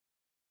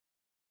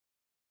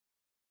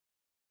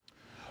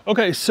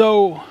Okay,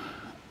 so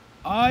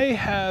I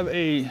have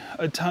a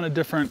ton of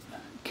different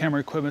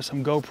camera equipment,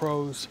 some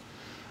GoPros,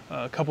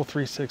 a couple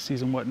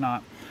 360s and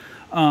whatnot.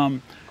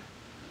 The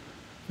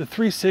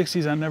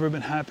 360s, I've never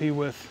been happy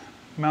with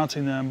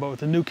mounting them, but with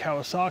the new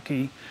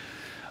Kawasaki,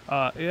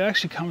 it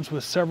actually comes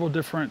with several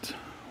different,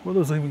 what are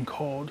those even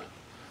called?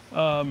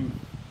 Mount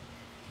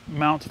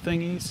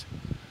thingies.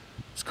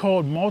 It's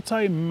called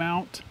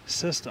multi-mount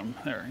system.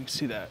 There, you can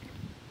see that.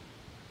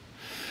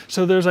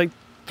 So there's like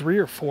 3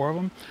 or 4 of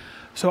them.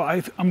 So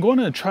I'm going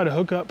to try to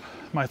hook up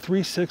my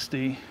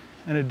 360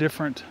 in a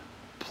different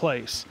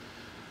place.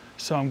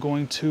 So I'm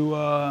going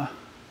to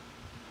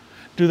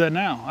do that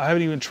now. I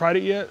haven't even tried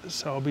it yet,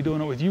 so I'll be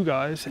doing it with you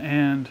guys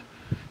and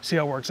see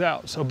how it works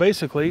out. So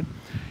basically,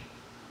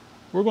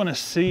 we're going to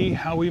see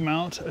how we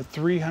mount a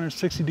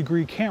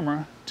 360-degree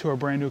camera to our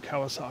brand new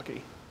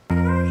Kawasaki.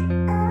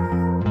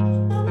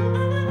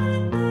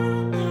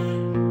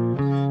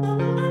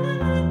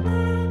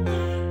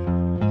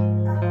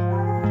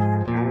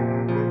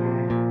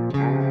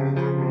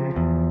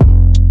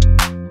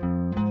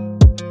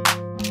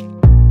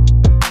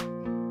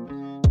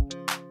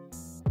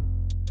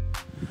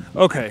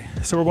 Okay,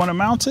 so we're going to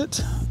mount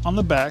it on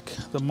the back,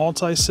 the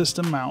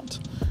multi-system mount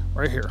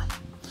right here.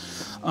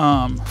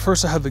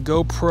 First I have the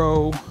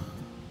GoPro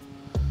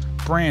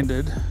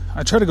branded.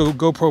 I try to go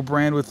GoPro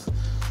brand with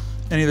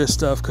any of this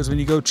stuff because when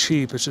you go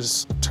cheap, it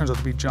just turns out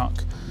to be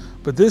junk.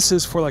 But this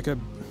is for like a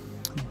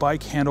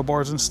bike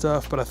handlebars and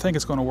stuff, but I think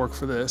it's going to work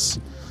for this.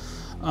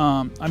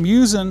 I'm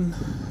using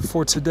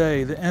for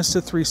today the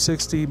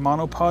Insta360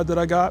 monopod that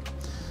I got.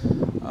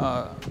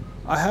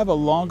 I have a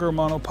longer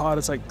monopod,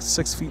 it's like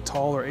 6 feet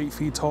tall or 8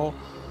 feet tall,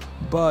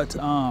 but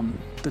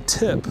the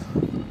tip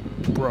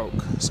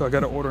broke, so I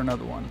got to order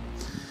another one.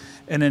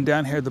 And then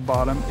down here at the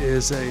bottom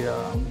is a,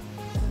 I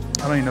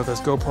don't even know if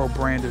that's GoPro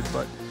branded,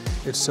 but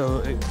it's so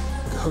it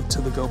hooked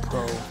to the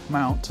GoPro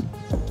mount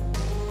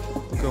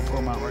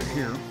right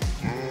here.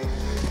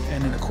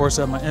 And then of course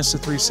I have my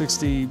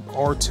Insta360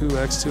 R2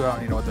 X2, I don't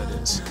even know what that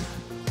is.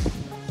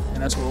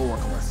 And that's what we're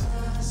working with.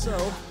 So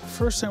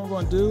first thing we're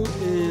going to do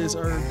is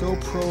our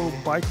GoPro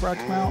bike rack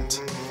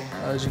mount.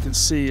 As you can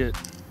see it.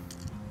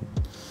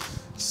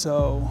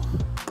 So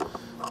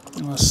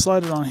I'm going to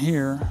slide it on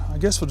here. I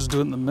guess we'll just do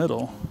it in the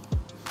middle.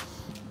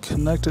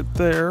 Connect it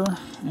there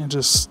and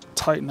just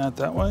tighten that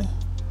that way.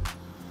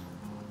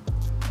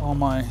 All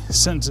my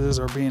sentences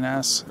are being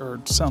asked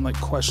or sound like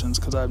questions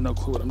because I have no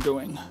clue what I'm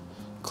doing,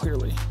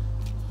 clearly.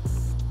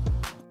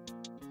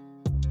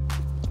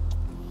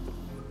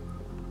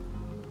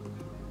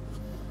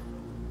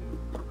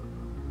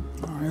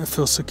 All right, that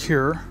feels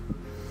secure.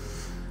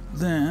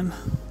 Then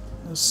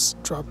let's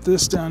drop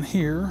this down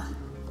here.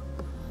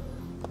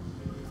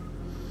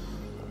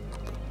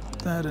 Put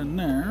that in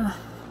there.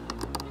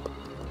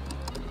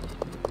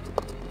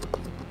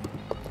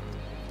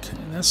 Okay,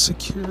 that's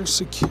secure.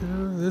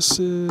 This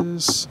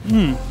is,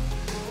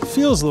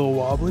 feels a little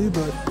wobbly,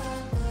 but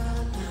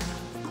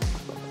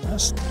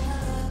that's,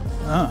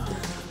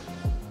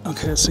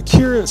 okay, it's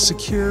secure.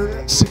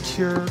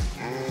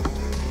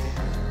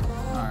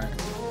 All right.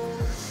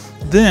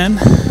 Then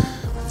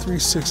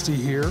 360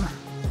 here.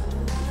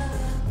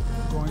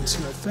 I'm going to,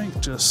 I think,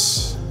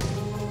 just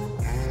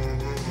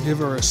give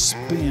her a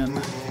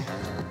spin.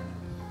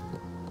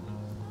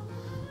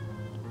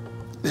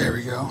 There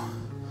we go.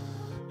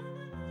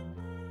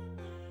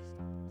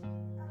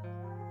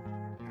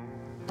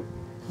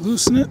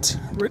 Loosen it.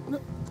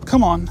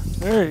 Come on.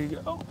 There you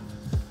go.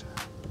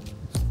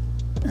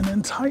 And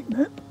then tighten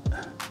it.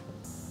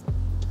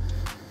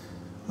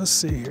 Let's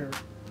see here.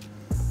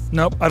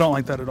 Nope, I don't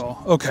like that at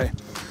all. Okay.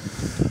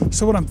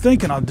 So what I'm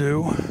thinking I'll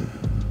do,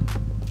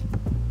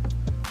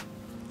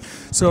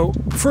 so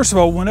first of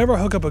all, whenever I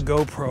hook up a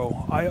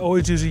GoPro, I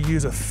always usually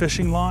use a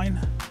fishing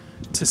line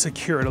to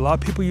secure it. A lot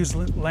of people use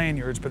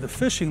lanyards, but the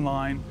fishing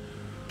line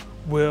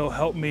will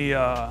help me,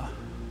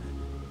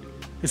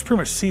 it's pretty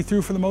much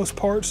see-through for the most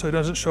part, so it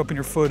doesn't show up in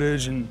your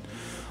footage and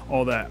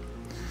all that.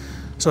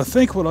 So I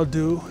think what I'll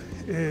do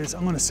is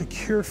I'm gonna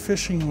secure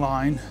fishing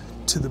line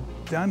to the,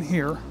 down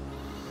here,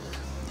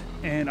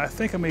 and I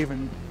think I'm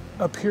even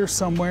up here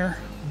somewhere,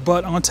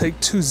 but I'm gonna take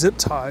 2 zip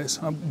ties,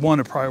 one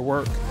to probably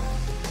work,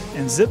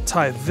 and zip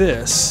tie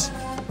this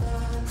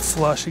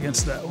flush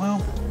against that.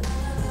 Well,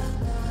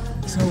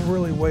 there's no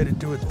really way to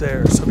do it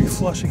there, so it'll be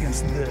flush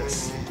against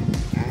this.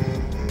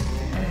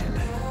 And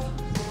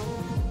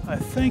I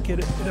think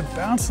it'll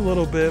bounce a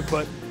little bit,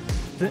 but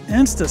the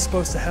Insta's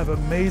supposed to have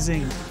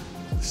amazing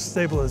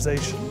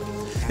stabilization.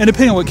 And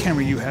depending on what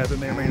camera you have, it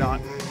may or may not.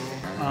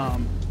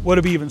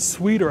 What'll be even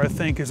sweeter, I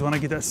think, is when I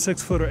get that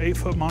 6 foot or 8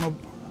 foot mono.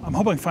 I'm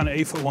hoping I can find an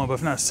 8 foot one, but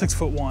if not, a 6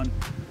 foot one,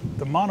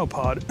 the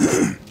monopod.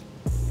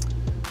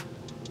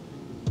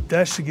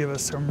 That should give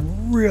us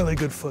some really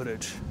good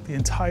footage, the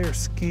entire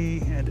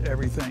ski and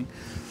everything.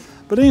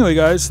 But anyway,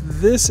 guys,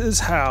 this is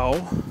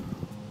how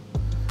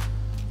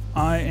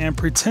I am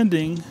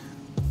pretending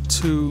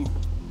to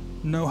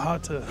know how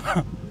to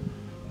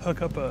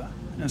hook up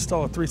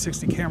install a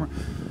 360 camera.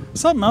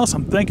 Something else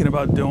I'm thinking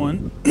about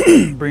doing,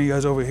 bring you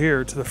guys over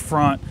here to the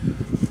front,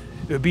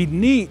 It would be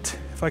neat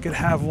if I could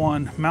have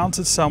one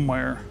mounted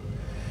somewhere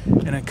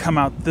and it come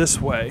out this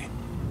way,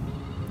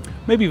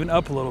 maybe even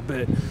up a little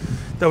bit.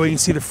 That way you can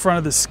see the front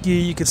of the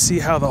ski. You can see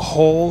how the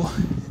hole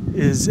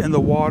is in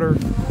the water.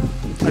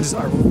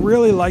 I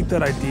really like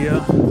that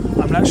idea.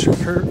 I'm not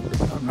sure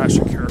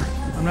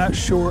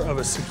of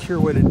a secure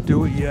way to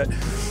do it yet.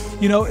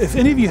 You know, if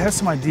any of you have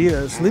some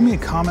ideas, leave me a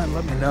comment and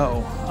let me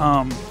know.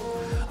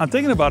 I'm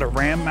thinking about a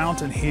ram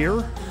mount in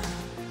here,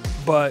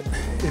 but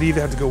it'd either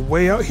have to go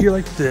way out here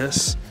like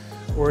this,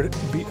 or it'd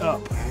be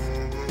up,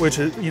 which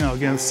is, you know,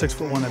 again,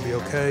 6'1", that'd be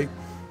okay.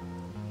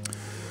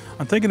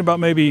 I'm thinking about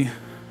maybe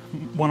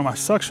one of my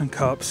suction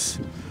cups,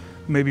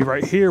 maybe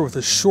right here with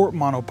a short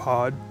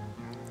monopod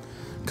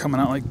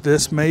coming out like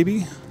this,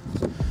 maybe.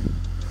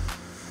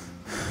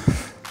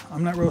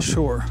 I'm not real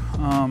sure.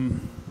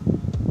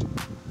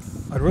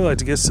 I'd really like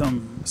to get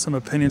some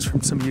opinions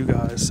from some of you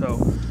guys,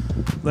 so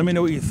let me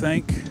know what you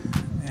think.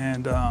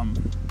 And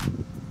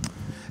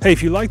hey,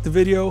 if you liked the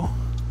video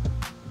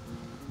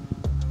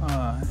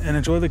and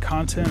enjoy the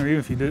content, or even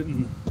if you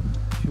didn't,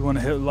 if you want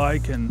to hit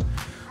like, and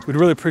we'd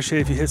really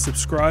appreciate if you hit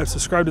subscribe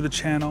to the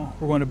channel.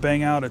 We're going to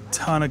bang out a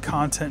ton of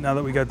content now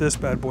that we got this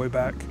bad boy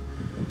back.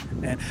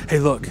 And hey,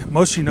 look,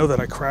 most of you know that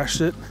I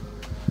crashed it,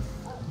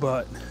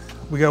 but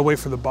we gotta wait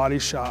for the body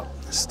shop.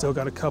 Still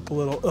got a couple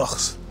little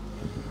ughs,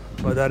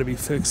 but that'll be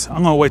fixed.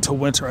 I'm gonna wait till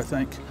winter, I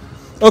think.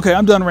 Okay,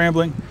 I'm done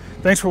rambling.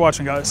 Thanks for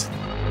watching, guys.